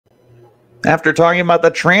After talking about the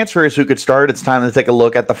transfers who could start, it's time to take a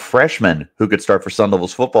look at the freshmen who could start for Sun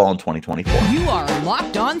Devils football in 2024. You are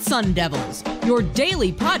Locked On Sun Devils, your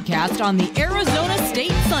daily podcast on the Arizona State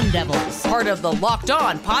Sun Devils. Part of the Locked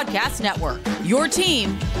On Podcast Network, your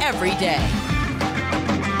team every day.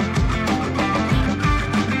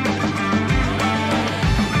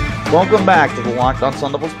 Welcome back to the Locked On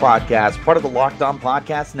Sun Devils podcast, part of the Locked On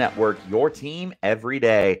Podcast Network, your team every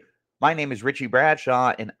day. My name is Richie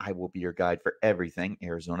Bradshaw, and I will be your guide for everything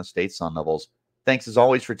Arizona State Sun Devils. Thanks as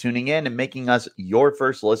always for tuning in and making us your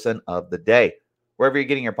first listen of the day. Wherever you're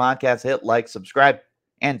getting your podcast, hit like, subscribe,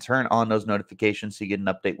 and turn on those notifications so you get an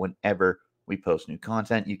update whenever we post new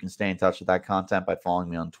content. You can stay in touch with that content by following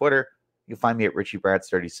me on Twitter. You can find me at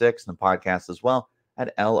RichieBrads36 and the podcast as well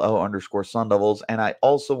at LO_Sun Devils. And I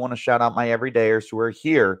also want to shout out my everydayers who are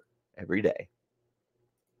here every day.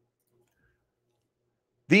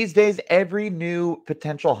 These days, every new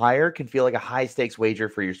potential hire can feel like a high-stakes wager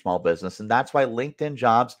for your small business, and that's why LinkedIn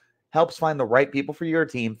Jobs helps find the right people for your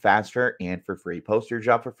team faster and for free. Post your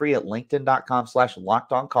job for free at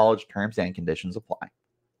linkedin.com/lockedoncollege. Terms and conditions apply.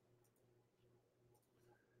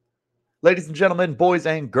 Ladies and gentlemen, boys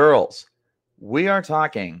and girls, we are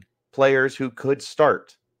talking players who could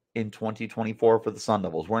start in 2024 for the Sun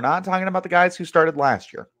Devils. We're not talking about the guys who started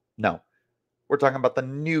last year. No, we're talking about the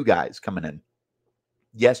new guys coming in.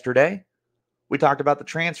 Yesterday, we talked about the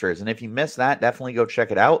transfers, and if you missed that, definitely go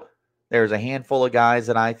check it out. There's a handful of guys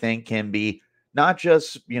that I think can be not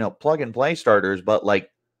just, plug-and-play starters, but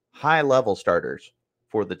like high-level starters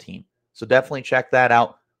for the team. So definitely check that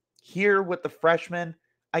out. Here with the freshmen,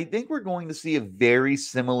 I think we're going to see a very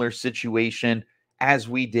similar situation as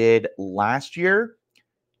we did last year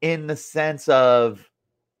in the sense of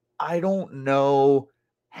I don't know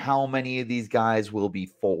how many of these guys will be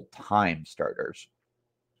full-time starters.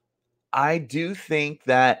 I do think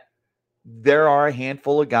that there are a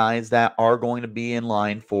handful of guys that are going to be in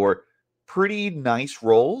line for pretty nice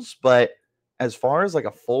roles, but as far as like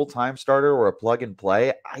a full-time starter or a plug and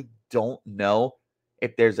play, I don't know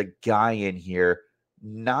if there's a guy in here,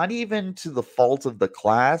 not even to the fault of the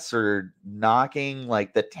class or knocking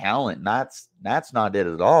like the talent. That's not it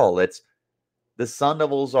at all. It's the Sun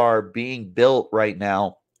Devils are being built right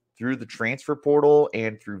now through the transfer portal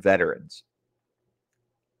and through veterans.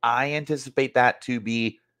 I anticipate that to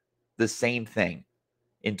be the same thing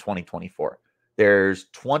in 2024. There's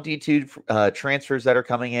 22 transfers that are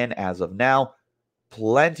coming in as of now.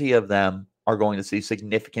 Plenty of them are going to see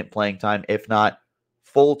significant playing time, if not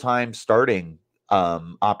full-time starting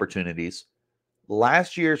opportunities.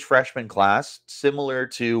 Last year's freshman class, similar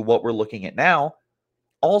to what we're looking at now,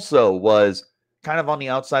 also was kind of on the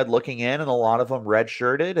outside looking in, and a lot of them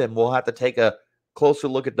redshirted, and we'll have to take a closer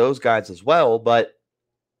look at those guys as well. But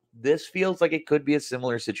this feels like it could be a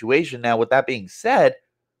similar situation. Now, with that being said,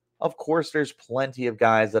 of course, there's plenty of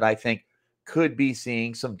guys that I think could be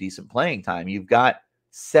seeing some decent playing time. You've got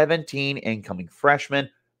 17 incoming freshmen,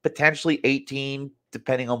 potentially 18,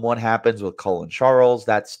 depending on what happens with Cullen Charles.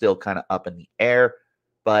 That's still kind of up in the air.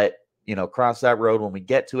 But, cross that road when we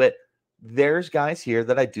get to it. There's guys here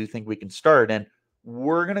that I do think we can start. And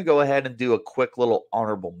we're going to go ahead and do a quick little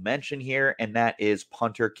honorable mention here, and that is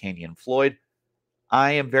punter Kenyon Floyd.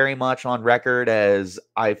 I am very much on record as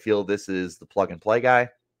I feel this is the plug-and-play guy.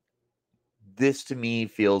 This, to me,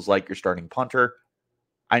 feels like your starting punter.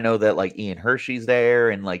 I know that, like, Ian Hershey's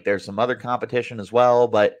there, and, like, there's some other competition as well,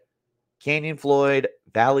 but Kenyon Floyd,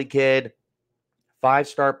 Valley kid,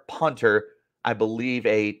 5-star punter, I believe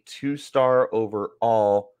a 2-star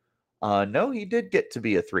overall. No, he did get to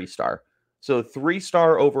be a 3-star. So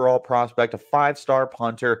 3-star overall prospect, a 5-star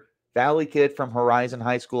punter, Valley kid from Horizon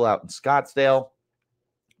High School out in Scottsdale.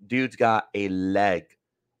 Dude's got a leg.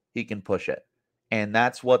 He can push it. And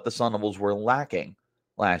that's what the Sun Devils were lacking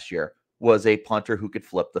last year, was a punter who could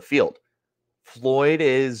flip the field. Floyd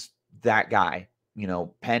is that guy,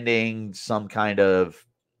 pending some kind of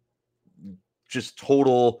just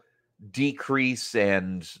total decrease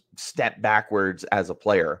and step backwards as a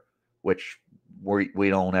player, which we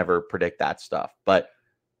don't ever predict that stuff. But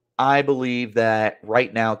I believe that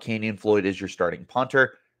right now, Kenyon Floyd is your starting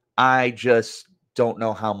punter. I just don't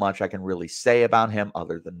know how much I can really say about him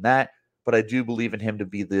other than that, but I do believe in him to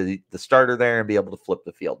be the starter there and be able to flip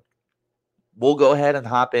the field. We'll go ahead and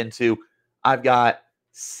hop into, I've got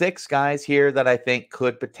 6 guys here that I think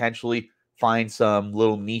could potentially find some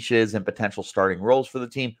little niches and potential starting roles for the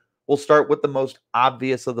team. We'll start with the most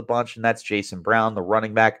obvious of the bunch, and that's Jason Brown, the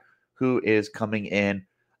running back, who is coming in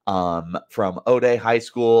from O'Day High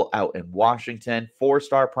School out in Washington.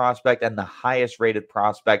 4-star prospect and the highest rated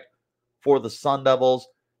prospect for the Sun Devils.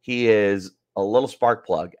 He is a little spark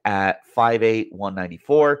plug at 5'8",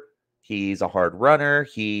 194. He's a hard runner.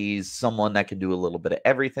 He's someone that can do a little bit of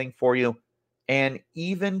everything for you. And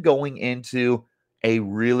even going into a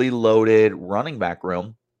really loaded running back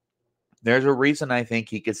room, there's a reason I think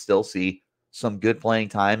he could still see some good playing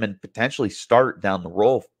time and potentially start down the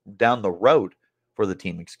road for the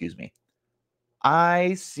team, excuse me.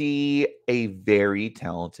 I see a very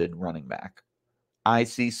talented running back. I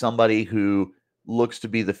see somebody who looks to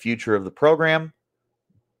be the future of the program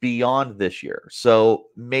beyond this year. So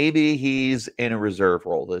maybe he's in a reserve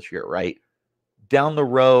role this year, right? Down the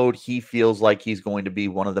road, he feels like he's going to be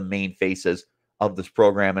one of the main faces of this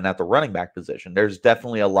program and at the running back position. There's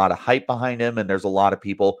definitely a lot of hype behind him, and there's a lot of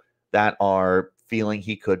people that are feeling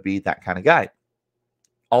he could be that kind of guy.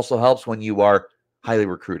 Also helps when you are highly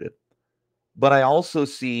recruited. But I also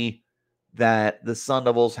see that the Sun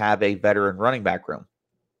Devils have a veteran running back room.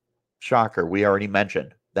 Shocker, we already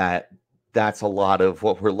mentioned that that's a lot of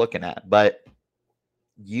what we're looking at. But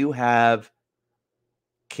you have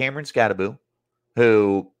Cameron Scadaboo,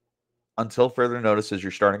 who, until further notice, is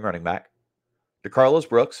your starting running back. DeCarlos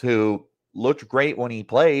Brooks, who looked great when he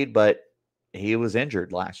played, but he was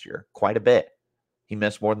injured last year quite a bit. He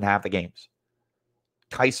missed more than half the games.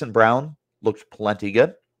 Kyson Brown looked plenty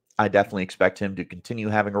good. I definitely expect him to continue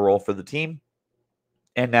having a role for the team.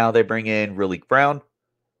 And now they bring in Relique Brown,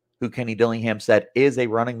 who Kenny Dillingham said is a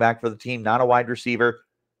running back for the team, not a wide receiver.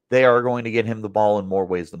 They are going to get him the ball in more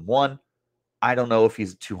ways than one. I don't know if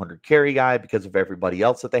he's a 200 carry guy because of everybody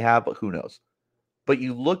else that they have, but who knows? But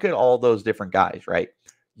you look at all those different guys, right?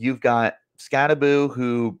 You've got Scadaboo,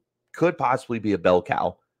 who could possibly be a bell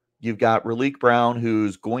cow. You've got Relique Brown,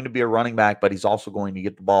 who's going to be a running back, but he's also going to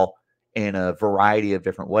get the ball in a variety of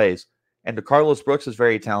different ways. And DeCarlos Brooks is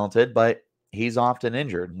very talented, but he's often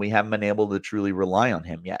injured. We haven't been able to truly rely on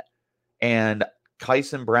him yet. And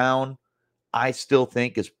Kyson Brown, I still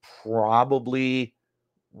think is probably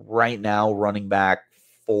right now running back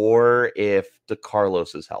 4 if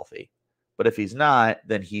DeCarlos is healthy. But if he's not,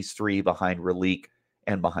 then he's 3 behind Relique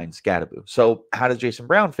and behind Scadaboo. So how does Jason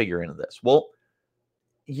Brown figure into this? Well,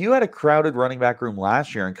 you had a crowded running back room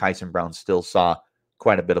last year, and Kyson Brown still saw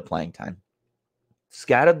quite a bit of playing time.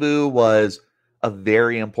 Scadaboo was a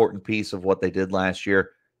very important piece of what they did last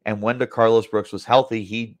year. And when DeCarlos Brooks was healthy,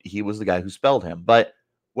 he was the guy who spelled him. But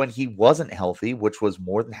when he wasn't healthy, which was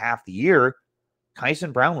more than half the year,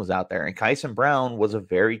 Kyson Brown was out there. And Kyson Brown was a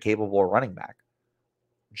very capable running back.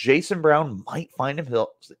 Jason Brown might find himself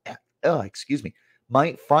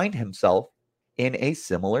in a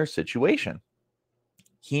similar situation.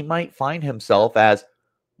 He might find himself as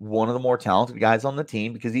one of the more talented guys on the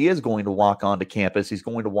team because he is going to walk onto campus. He's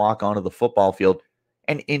going to walk onto the football field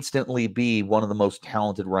and instantly be one of the most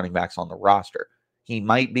talented running backs on the roster. He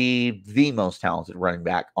might be the most talented running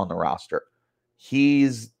back on the roster. He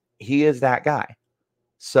is that guy.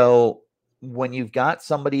 So when you've got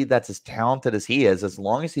somebody that's as talented as he is, as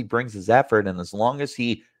long as he brings his effort and as long as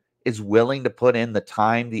he is willing to put in the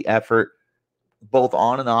time, the effort, both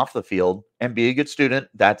on and off the field, and be a good student,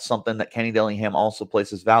 that's something that Kenny Dillingham also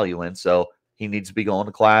places value in. So he needs to be going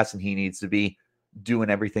to class and he needs to be doing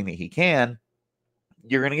everything that he can.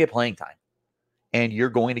 You're going to get playing time and you're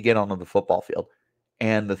going to get onto the football field.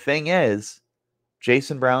 And the thing is,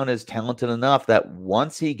 Jason Brown is talented enough that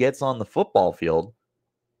once he gets on the football field,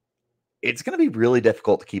 it's going to be really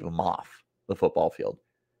difficult to keep him off the football field.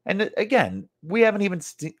 And again, we haven't even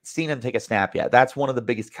seen him take a snap yet. That's one of the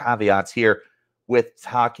biggest caveats here with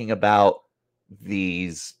talking about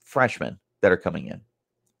these freshmen that are coming in.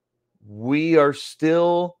 We are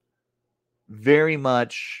still very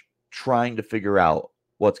much trying to figure out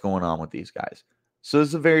what's going on with these guys. So this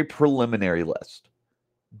is a very preliminary list.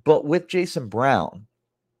 But with Jason Brown,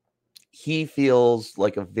 he feels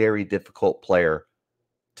like a very difficult player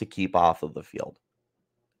to keep off of the field.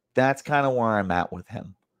 That's kind of where I'm at with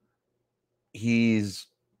him. He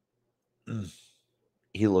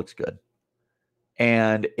looks good.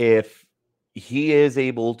 And if he is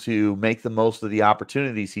able to make the most of the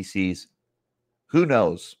opportunities he sees, who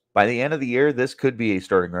knows? By the end of the year, this could be a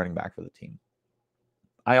starting running back for the team.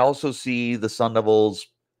 I also see the Sun Devils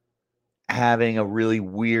having a really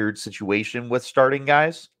weird situation with starting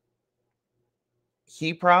guys.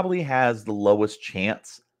 He probably has the lowest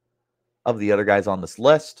chance of the other guys on this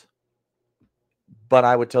list, but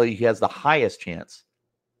I would tell you he has the highest chance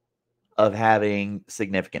of having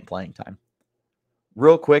significant playing time.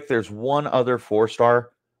 Real quick, there's one other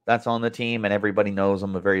 4-star that's on the team, and everybody knows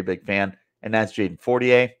I'm a very big fan, and that's Jaden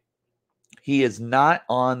Fortier. He is not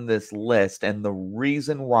on this list, and the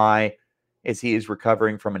reason why is he is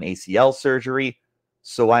recovering from an ACL surgery,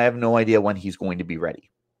 so I have no idea when he's going to be ready.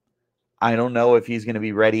 I don't know if he's going to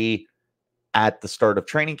be ready at the start of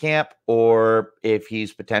training camp or if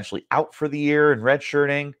he's potentially out for the year and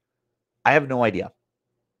redshirting. I have no idea.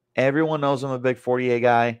 Everyone knows I'm a big 40A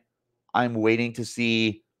guy. I'm waiting to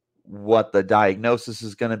see what the diagnosis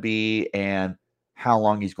is going to be and how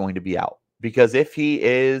long he's going to be out. Because if he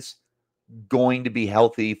is going to be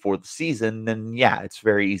healthy for the season, then yeah, it's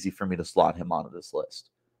very easy for me to slot him onto this list.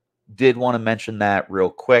 Did want to mention that real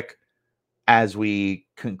quick as we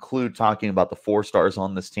conclude talking about the 4 stars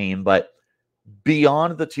on this team. But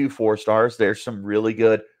beyond the 2 4 stars, there's some really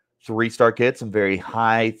good 3-star kids, some very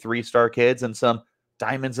high 3-star kids, and some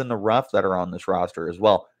diamonds in the rough that are on this roster as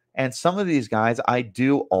well. And some of these guys I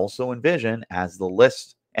do also envision, as the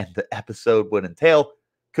list and the episode would entail,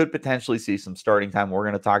 could potentially see some starting time. We're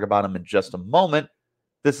going to talk about them in just a moment.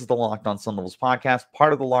 This is the Locked On Sun Devils podcast,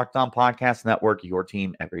 part of the Locked On Podcast Network, your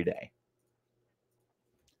team every day.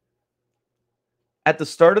 At the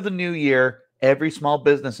start of the new year, every small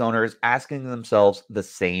business owner is asking themselves the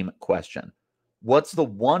same question. What's the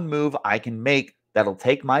one move I can make that'll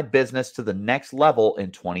take my business to the next level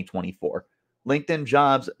in 2024? LinkedIn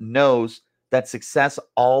Jobs knows that success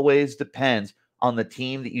always depends on the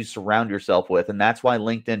team that you surround yourself with. And that's why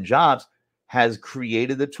LinkedIn Jobs has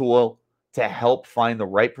created the tool to help find the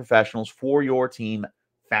right professionals for your team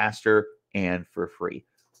faster and for free.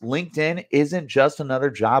 LinkedIn isn't just another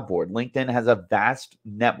job board. LinkedIn has a vast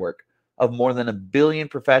network of more than 1 billion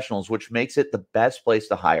professionals, which makes it the best place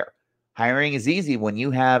to hire. Hiring is easy when you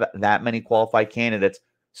have that many qualified candidates.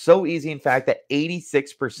 So easy, in fact, that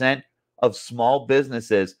 86% of small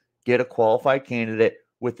businesses get a qualified candidate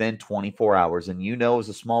within 24 hours. And you know, as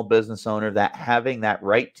a small business owner, that having that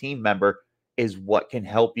right team member is what can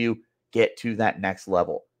help you get to that next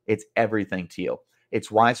level. It's everything to you.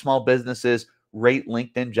 It's why small businesses rate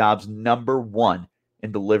LinkedIn Jobs #1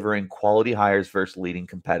 in delivering quality hires versus leading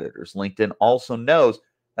competitors. LinkedIn also knows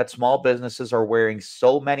that small businesses are wearing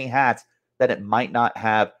so many hats that it might not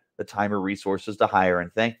have the time or resources to hire.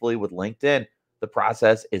 And thankfully, with LinkedIn, the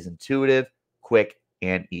process is intuitive, quick,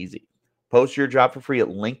 and easy. Post your job for free at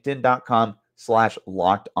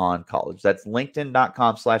linkedin.com/lockedoncollege. That's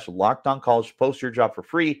linkedin.com/lockedoncollege. Post your job for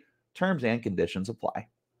free. Terms and conditions apply.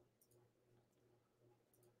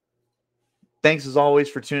 Thanks as always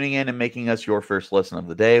for tuning in and making us your first listen of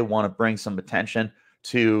the day. Want to bring some attention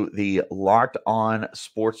to the Locked On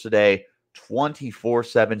Sports Today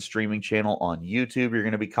 24/7 streaming channel on YouTube. You're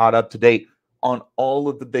going to be caught up to date on all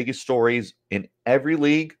of the biggest stories in every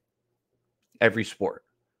league, every sport.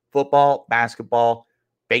 Football, basketball,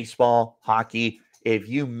 baseball, hockey. If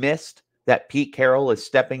you missed that Pete Carroll is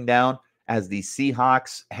stepping down as the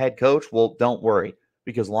Seahawks head coach, well, don't worry,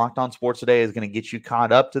 because Locked On Sports Today is going to get you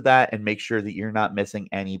caught up to that and make sure that you're not missing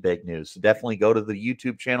any big news. So definitely go to the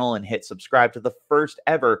YouTube channel and hit subscribe to the first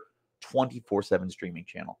ever 24/7 streaming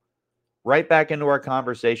channel. Right back into our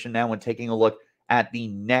conversation now and taking a look at the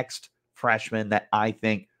next freshman that I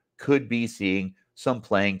think could be seeing some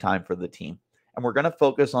playing time for the team. And we're going to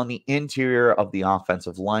focus on the interior of the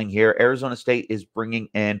offensive line here. Arizona State is bringing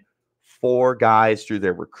in 4 guys through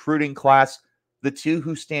their recruiting class. The 2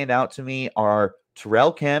 who stand out to me are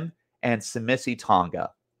Terrell and Semisi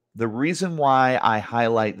Tonga. The reason why I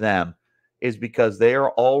highlight them is because they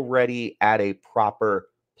are already at a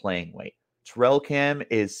proper playing weight. Terrell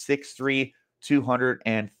is 6'3",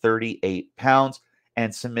 238 pounds,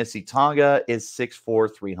 and Semisi Tonga is 6'4",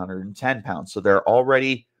 310 pounds. So they're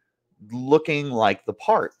already looking like the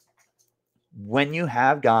part. When you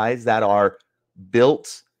have guys that are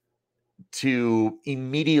built to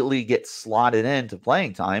immediately get slotted into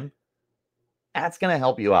playing time, that's going to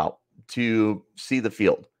help you out to see the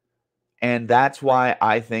field. And that's why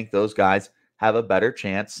I think those guys have a better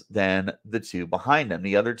chance than the 2 behind them.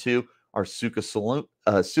 The other 2 are Suka Saluni,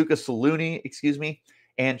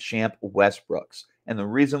 and Champ Westbrooks. And the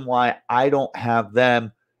reason why I don't have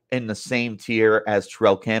them in the same tier as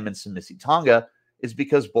Terrell and Semisi Tonga is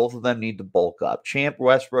because both of them need to bulk up. Champ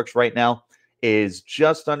Westbrooks right now is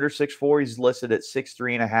just under 6'4". He's listed at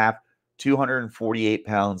 6'3.5", 248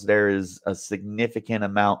 pounds. There is a significant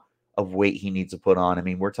amount of weight he needs to put on. I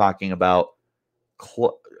mean, we're talking about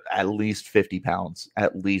at least 50 pounds,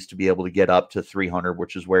 at least, to be able to get up to 300,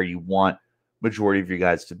 which is where you want majority of your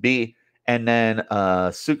guys to be. And then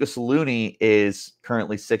Suka Saluni is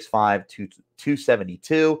currently 6'5",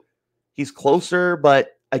 272. He's closer,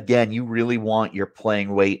 but again, you really want your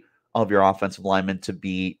playing weight of your offensive lineman to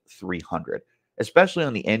be 300. Especially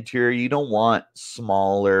on the interior, you don't want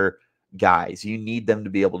smaller guys. You need them to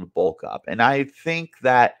be able to bulk up. And I think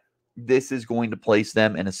that this is going to place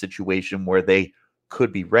them in a situation where they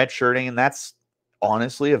could be redshirting, and that's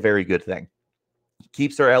honestly a very good thing.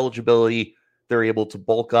 keeps their eligibility. They're able to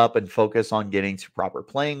bulk up and focus on getting to proper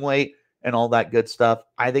playing weight and all that good stuff.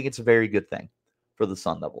 I think it's a very good thing for the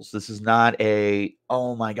Sun Devils. This is not a,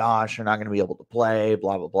 oh my gosh, you're not going to be able to play,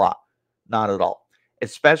 blah, blah, blah. Not at all.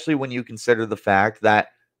 Especially when you consider the fact that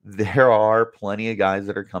there are plenty of guys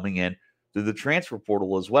that are coming in through the transfer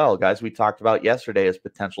portal as well. Guys we talked about yesterday as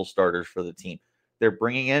potential starters for the team. They're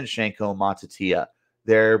bringing in Shanko Matatia.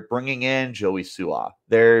 They're bringing in Joey Sua.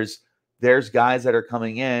 There's guys that are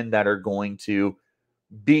coming in that are going to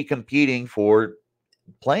be competing for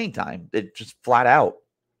playing time. It just flat out.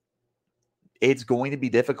 It's going to be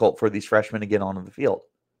difficult for these freshmen to get onto the field,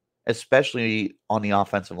 especially on the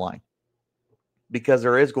offensive line, because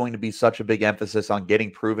there is going to be such a big emphasis on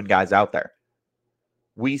getting proven guys out there.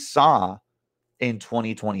 We saw in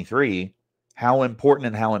 2023 how important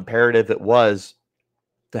and how imperative it was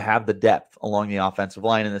to have the depth along the offensive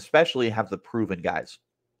line, and especially have the proven guys,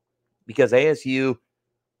 because ASU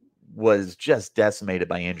was just decimated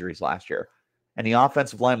by injuries last year. And the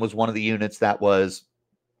offensive line was one of the units that was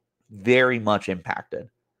very much impacted.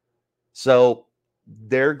 So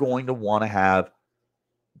they're going to want to have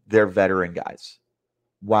their veteran guys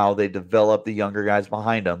while they develop the younger guys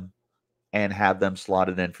behind them and have them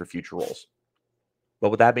slotted in for future roles.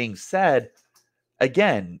 But with that being said,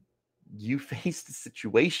 again, you faced a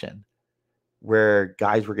situation where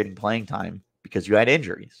guys were getting playing time because you had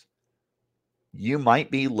injuries. You might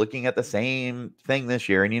be looking at the same thing this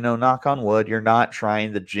year, and, knock on wood, you're not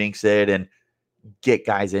trying to jinx it and get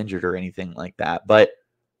guys injured or anything like that. But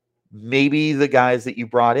maybe the guys that you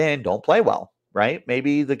brought in don't play well, right?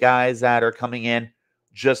 Maybe the guys that are coming in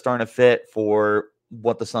just aren't a fit for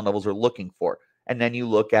what the Sun Devils are looking for. And then you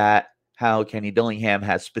look at how Kenny Dillingham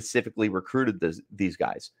has specifically recruited these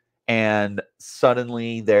guys. And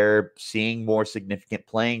suddenly they're seeing more significant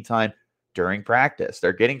playing time during practice.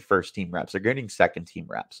 They're getting first team reps. They're getting second team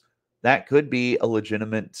reps. That could be a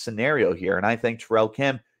legitimate scenario here. And I think Terrell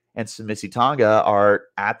Kim and Semisi Tonga are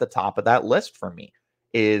at the top of that list for me.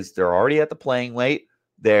 Is they're already at the playing weight.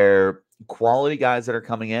 They're quality guys that are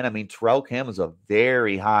coming in. I mean, Terrell Kim is a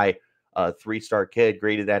very high 3-star kid,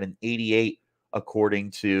 graded at an 88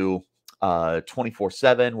 according to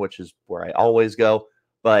 24/7, which is where I always go.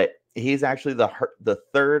 But he's actually the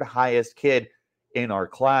third highest kid in our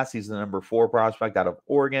class. He's the number 4 prospect out of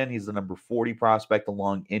Oregon. He's the number 40 prospect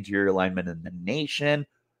along interior linemen in the nation.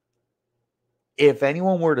 If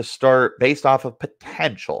anyone were to start based off of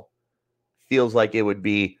potential, feels like it would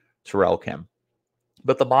be Terrell Kim.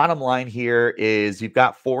 But the bottom line here is you've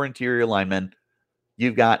got 4 interior linemen.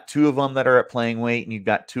 You've got 2 of them that are at playing weight, and you've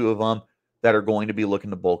got 2 of them that are going to be looking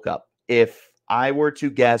to bulk up. If I were to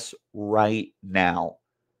guess right now,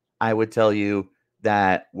 I would tell you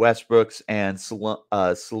that Westbrooks and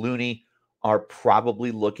Saluni are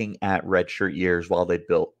probably looking at redshirt years while they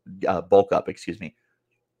bulk up.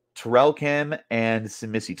 Terrell Kim and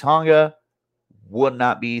Semisi Tonga would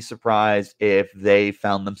not be surprised if they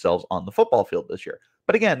found themselves on the football field this year.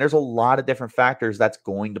 But again, there's a lot of different factors that's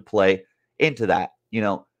going to play into that.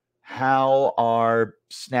 How are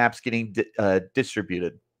snaps getting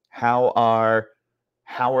distributed? How are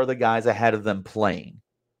the guys ahead of them playing?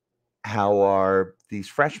 How are these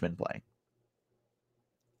freshmen playing?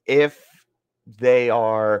 If they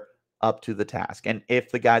are up to the task, and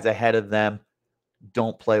if the guys ahead of them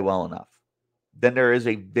don't play well enough, then there is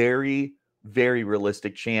a very, very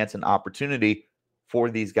realistic chance and opportunity for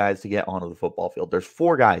these guys to get onto the football field. There's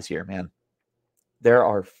 4 guys here, man. There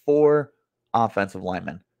are 4 offensive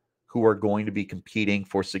linemen who are going to be competing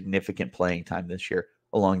for significant playing time this year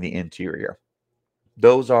along the interior.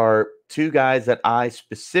 Those are 2 guys that I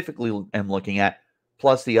specifically am looking at,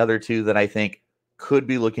 plus the other 2 that I think could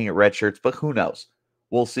be looking at red shirts, but who knows?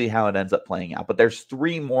 We'll see how it ends up playing out. But there's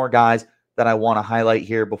 3 more guys that I want to highlight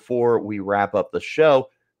here before we wrap up the show.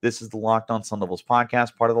 This is the Locked On Sun Devils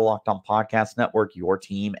podcast, part of the Locked On Podcast Network, your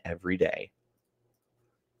team every day.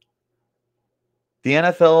 The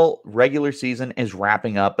NFL regular season is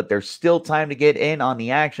wrapping up, but there's still time to get in on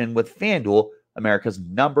the action with FanDuel, America's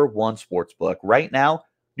 #1 sportsbook. Right now,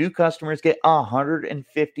 new customers get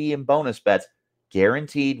 $150 in bonus bets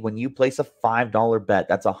guaranteed when you place a $5 bet.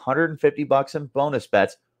 That's $150 in bonus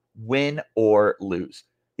bets, win or lose.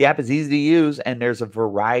 The app is easy to use, and there's a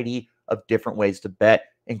variety of different ways to bet,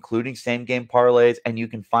 including same-game parlays, and you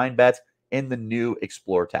can find bets in the new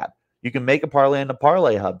Explore tab. You can make a parlay in the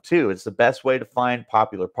Parlay Hub, too. It's the best way to find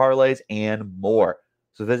popular parlays and more.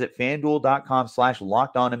 So visit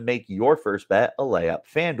FanDuel.com/lockedon and make your first bet a layup.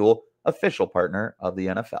 FanDuel, official partner of the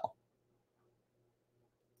NFL.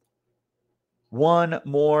 one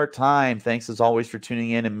more time. Thanks as always for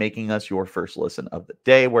tuning in and making us your first listen of the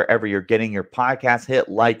day. Wherever you're getting your podcast, hit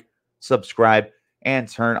like, subscribe, and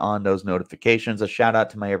turn on those notifications. A shout out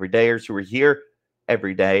to my everydayers who are here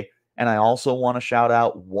every day. And I also want to shout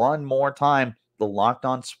out one more time the Locked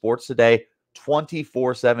On Sports Today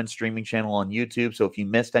 24/7 streaming channel on YouTube. So if you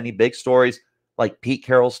missed any big stories like Pete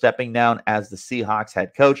Carroll stepping down as the Seahawks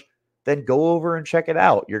head coach, then go over and check it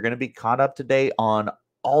out. You're going to be caught up to date on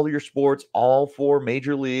all your sports, all 4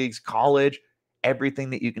 major leagues, college,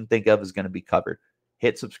 everything that you can think of is going to be covered.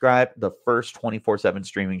 Hit subscribe, the first 24/7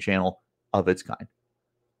 streaming channel of its kind.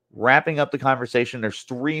 Wrapping up the conversation, there's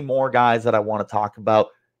 3 more guys that I want to talk about.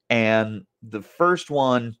 And the first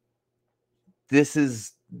one, this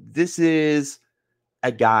is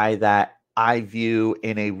a guy that I view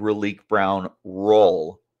in a Raleek Brown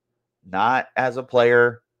role, not as a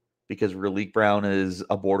player, because Raleek Brown is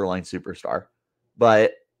a borderline superstar.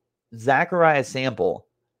 But Zechariah Sample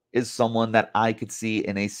is someone that I could see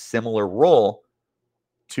in a similar role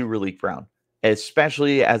to Raleek Brown,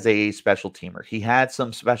 especially as a special teamer. He had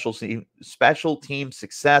some special team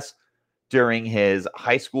success during his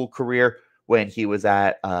high school career when he was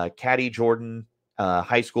at Caddy Jordan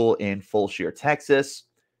High School in Fulshire, Texas.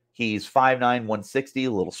 He's 5'9", 160,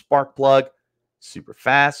 a little spark plug, super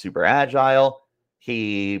fast, super agile.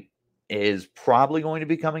 He is probably going to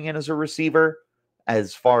be coming in as a receiver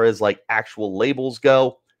as far as like actual labels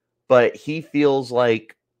go, but he feels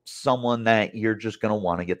like someone that you're just going to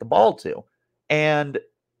want to get the ball to. And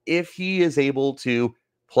if he is able to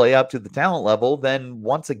play up to the talent level, then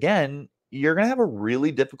once again, you're going to have a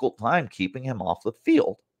really difficult time keeping him off the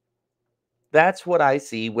field. That's what I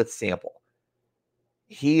see with Sample.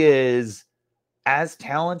 He is as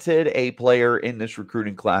talented a player in this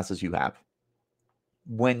recruiting class as you have.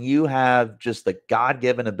 When you have just the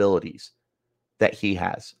God-given abilities that he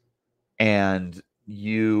has, and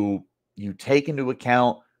you take into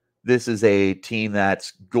account this is a team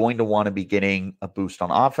that's going to want to be getting a boost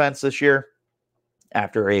on offense this year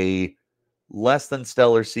after a less than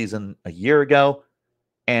stellar season a year ago,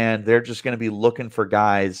 and they're just going to be looking for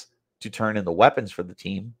guys to turn into weapons for the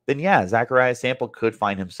team, then yeah, Zechariah Sample could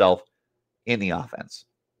find himself in the offense.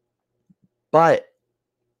 But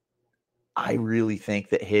I really think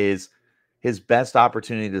that his best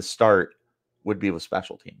opportunity to start would be with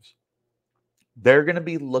special teams. They're going to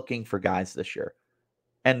be looking for guys this year.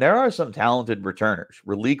 And there are some talented returners.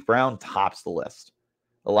 Raleek Brown tops the list.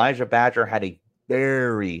 Elijah Badger had a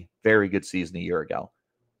very, very good season a year ago.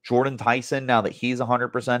 Jordan Tyson, now that he's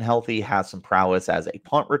 100% healthy, has some prowess as a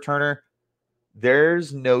punt returner.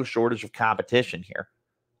 There's no shortage of competition here.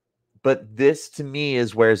 But this, to me,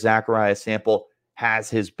 is where Zechariah Sample has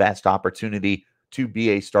his best opportunity to be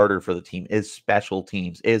a starter for the team, is special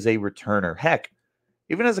teams, is a returner. Heck,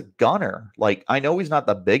 even as a gunner, like, I know he's not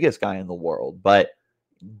the biggest guy in the world, but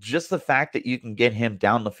just the fact that you can get him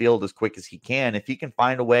down the field as quick as he can, if he can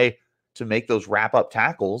find a way to make those wrap-up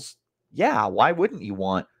tackles, yeah, why wouldn't you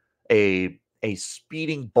want a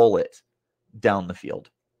speeding bullet down the field?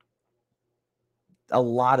 A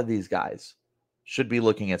lot of these guys should be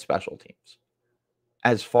looking at special teams.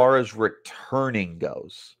 As far as returning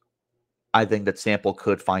goes, I think that Sample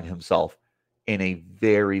could find himself in a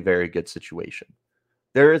very, very good situation.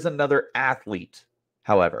 There is another athlete,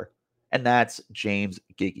 however, and that's James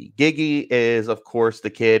Giggey. Giggey is, of course, the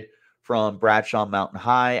kid from Bradshaw Mountain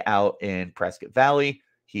High out in Prescott Valley.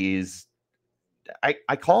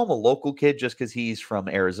 I call him a local kid just because he's from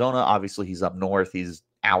Arizona. Obviously, he's up north. He's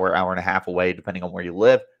hour and a half away, depending on where you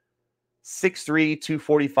live. 6'3",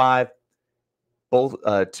 245, both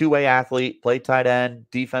two-way athlete, played tight end,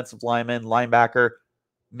 defensive lineman, linebacker,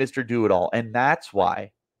 Mr. Do-It-All. And that's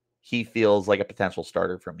why he feels like a potential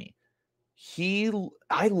starter for me.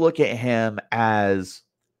 I look at him as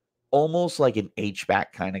almost like an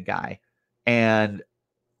H-back kind of guy. And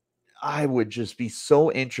I would just be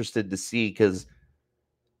so interested to see, because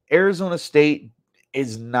Arizona State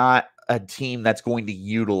is not a team that's going to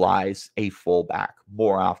utilize a fullback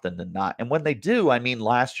more often than not. And when they do, I mean,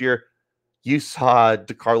 last year you saw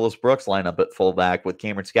DeCarlos Brooks line up at fullback with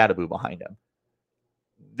Cameron Scadaboo behind him.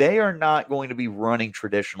 They are not going to be running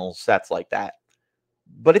traditional sets like that.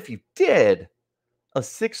 But if you did, a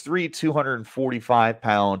 6'3",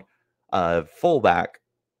 245-pound fullback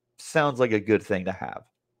sounds like a good thing to have.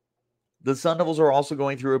 The Sun Devils are also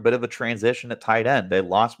going through a bit of a transition at tight end. They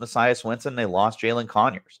lost Messiah Swinson. They lost Jalen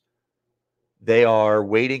Conyers. They are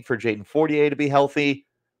waiting for Jaden Fortier to be healthy.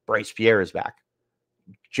 Bryce Pierre is back.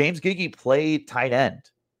 James Giggey played tight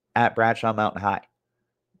end at Bradshaw Mountain High.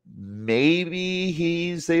 Maybe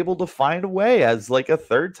he's able to find a way as like a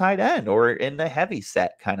third tight end or in the heavy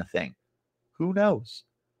set kind of thing. Who knows?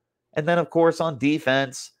 And then, of course, on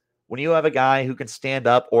defense, when you have a guy who can stand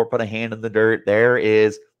up or put a hand in the dirt, there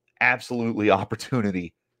is absolutely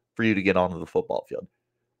opportunity for you to get onto the football field.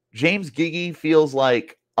 James Giggey feels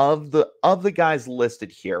like of the guys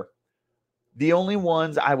listed here, the only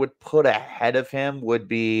ones I would put ahead of him would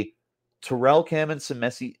be Terrell Kim and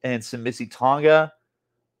Semisi Tonga,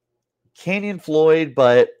 Canyon Floyd,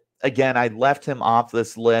 but again, I left him off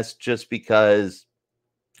this list just because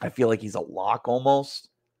I feel like he's a lock almost.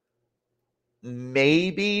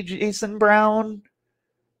 Maybe Jason Brown.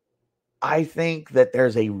 I think that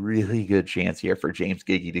there's a really good chance here for James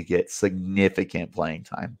Giggey to get significant playing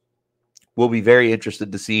time. We'll be very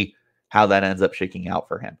interested to see how that ends up shaking out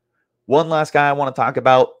for him. One last guy I want to talk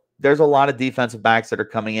about. There's a lot of defensive backs that are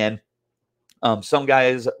coming in. Some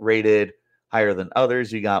guys rated higher than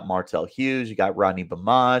others. You got Martell Hughes. You got Rodney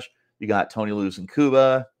Bamaj. You got Tony Lewis and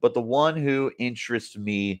Cuba. But the one who interests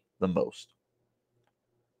me the most,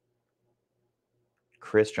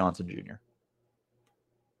 Chris Johnson Jr.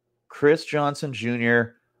 Chris Johnson Jr.,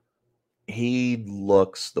 he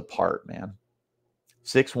looks the part, man.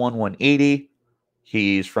 6'1", 180.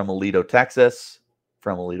 He's from Aledo, Texas,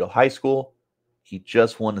 from Aledo High School. He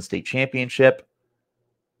just won the state championship.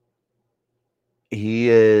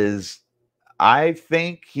 I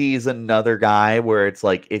think he's another guy where it's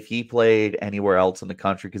like if he played anywhere else in the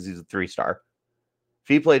country, because he's a 3-star. If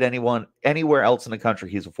he played anywhere else in the country,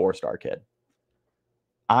 he's a 4-star kid.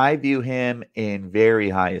 I view him in very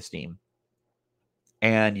high esteem.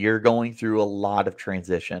 And you're going through a lot of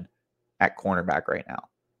transition at cornerback right now.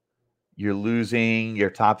 You're losing your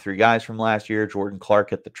top 3 guys from last year. Jordan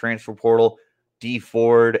Clark at the transfer portal. D.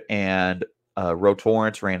 Ford and Ro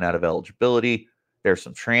Torrance ran out of eligibility. There's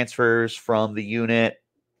some transfers from the unit.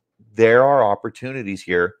 There are opportunities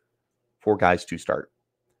here for guys to start.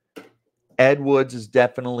 Ed Woods is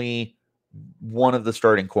definitely one of the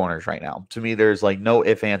starting corners right now. To me, there's like no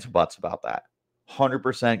ifs, ands, or buts about that.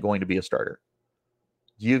 100% going to be a starter.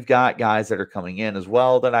 You've got guys that are coming in as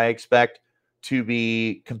well that I expect to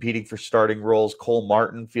be competing for starting roles. Cole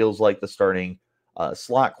Martin feels like the starting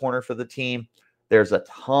slot corner for the team. There's a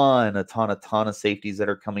ton of safeties that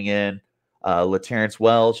are coming in. LaTerrence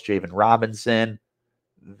Wells, Javen Robinson.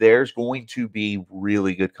 There's going to be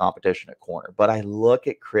really good competition at corner. But I look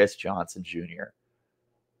at Chris Johnson Jr.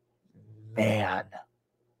 Man,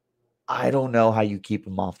 I don't know how you keep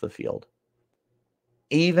him off the field.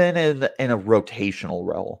 Even in a rotational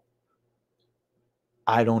role,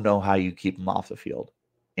 I don't know how you keep him off the field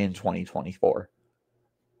in 2024.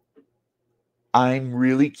 I'm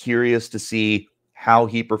really curious to see how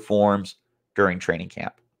he performs during training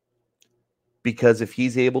camp. Because if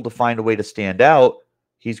he's able to find a way to stand out,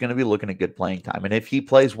 he's going to be looking at good playing time. And if he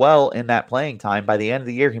plays well in that playing time, by the end of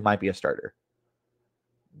the year, he might be a starter.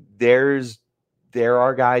 There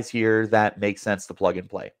are guys here that make sense to plug and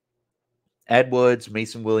play. Ed Woods,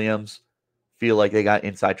 Mason Williams feel like they got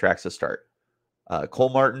inside tracks to start. Cole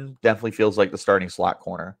Martin definitely feels like the starting slot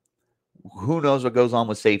corner. Who knows what goes on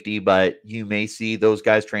with safety, but you may see those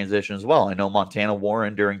guys transition as well. I know Montana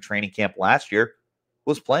Warren during training camp last year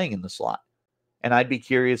was playing in the slot. And I'd be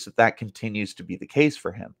curious if that continues to be the case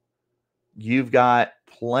for him. You've got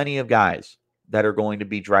plenty of guys that are going to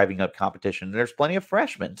be driving up competition. And there's plenty of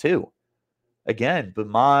freshmen too. Again,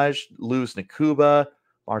 Bamaj, Lewis Nakuba,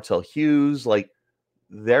 Martell Hughes, like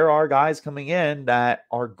there are guys coming in that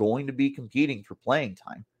are going to be competing for playing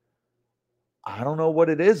time. I don't know what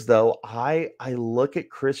it is though. I look at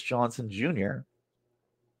Chris Johnson Jr.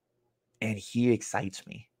 and he excites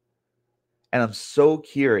me. And I'm so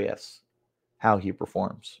curious how he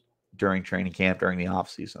performs during training camp, during the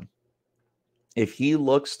offseason. If he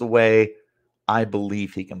looks the way I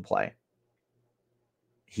believe he can play,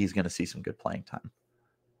 he's going to see some good playing time.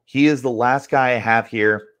 He is the last guy I have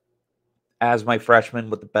here as my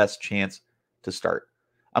freshman with the best chance to start.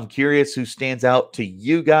 I'm curious who stands out to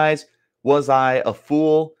you guys. Was I a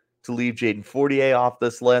fool to leave Jaden Fortier off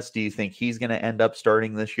this list? Do you think he's going to end up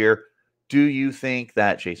starting this year? Do you think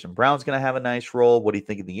that Jason Brown's going to have a nice role? What do you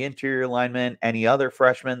think of the interior linemen? Any other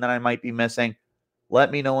freshmen that I might be missing?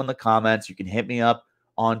 Let me know in the comments. You can hit me up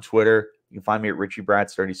on Twitter. You can find me at Richie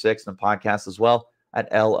Bradshaw 36 and the podcast as well at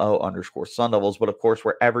LO_Sun Devils. But of course,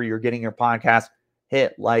 wherever you're getting your podcast,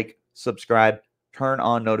 hit like, subscribe, turn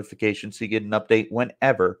on notifications so you get an update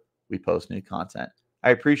whenever we post new content.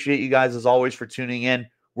 I appreciate you guys as always for tuning in.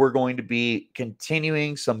 We're going to be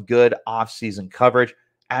continuing some good off-season coverage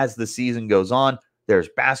as the season goes on. There's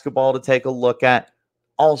basketball to take a look at,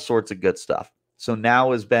 all sorts of good stuff. So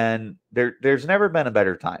now has been, there's never been a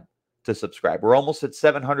better time to subscribe. We're almost at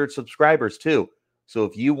 700 subscribers too. So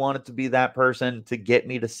if you wanted to be that person to get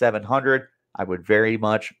me to 700, I would very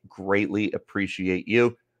much greatly appreciate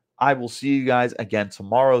you. I will see you guys again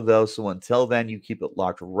tomorrow, though. So until then, you keep it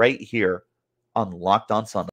locked right here on Locked On Sun.